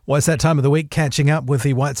Well, it's that time of the week catching up with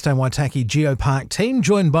the Whitestone Waitaki Geopark team,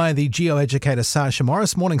 joined by the geoeducator Sasha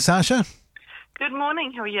Morris. Morning, Sasha. Good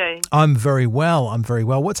morning. How are you? I'm very well.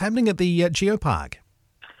 What's happening at the Geopark?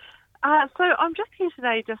 So I'm just here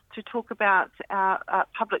today just to talk about our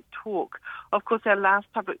public talk. Of course, our last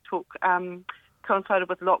public talk coincided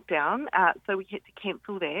with lockdown, so we had to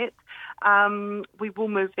cancel that. We will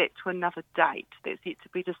move that to another date that's yet to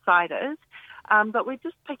be decided. But we're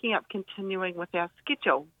just picking up, continuing with our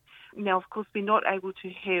schedule. Now, of course, we're not able to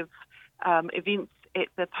have events at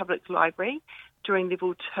the public library during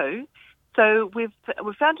level 2. So we've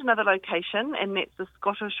found another location, and that's the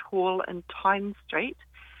Scottish Hall in Tyne Street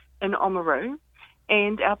in Oamaru.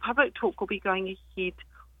 And our public talk will be going ahead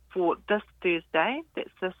for this Thursday. That's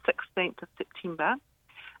the 16th of September.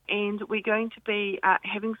 And we're going to be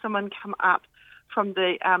having someone come up from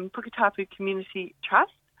the Puketapu Community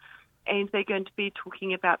Trust, and they're going to be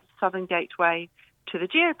talking about the Southern Gateway to the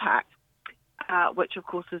Geopark, which of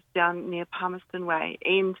course is down near Palmerston Way,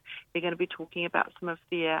 and they're going to be talking about some of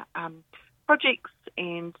their projects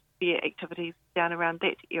and their activities down around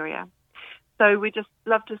that area. So we just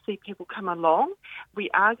love to see people come along.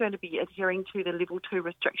 We are going to be adhering to the level 2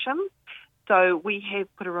 restrictions, so we have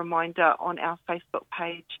put a reminder on our Facebook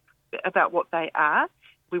page about what they are.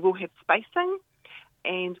 We will have spacing,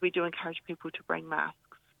 and we do encourage people to bring masks.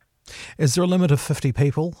 Is there a limit of 50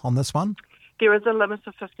 people on this one? There is a limit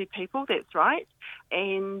of 50 people, that's right.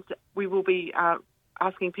 And we will be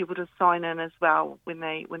asking people to sign in as well when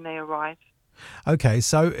they arrive. Okay,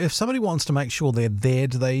 so if somebody wants to make sure they're there,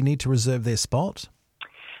 do they need to reserve their spot?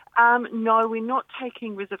 No, we're not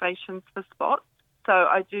taking reservations for spots. So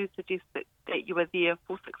I do suggest that you are there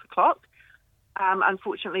for 6 o'clock.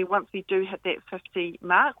 Unfortunately, once we do hit that 50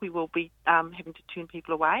 mark, we will be having to turn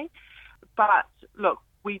people away. But look,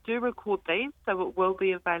 we do record these, so it will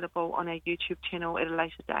be available on our YouTube channel at a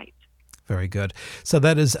later date. Very good. So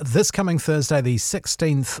that is this coming Thursday, the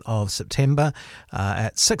 16th of September,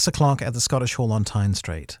 at 6 o'clock at the Scottish Hall on Tyne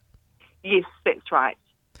Street. Yes, that's right.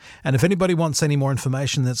 And if anybody wants any more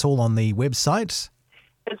information, that's all on the website?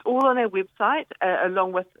 It's all on our website,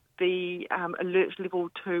 along with the alert level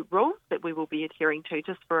 2 rules that we will be adhering to,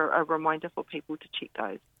 just for a reminder for people to check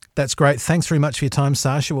those. That's great. Thanks very much for your time,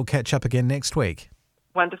 Sasha. We'll catch up again next week.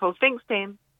 Wonderful. Thanks, Dan.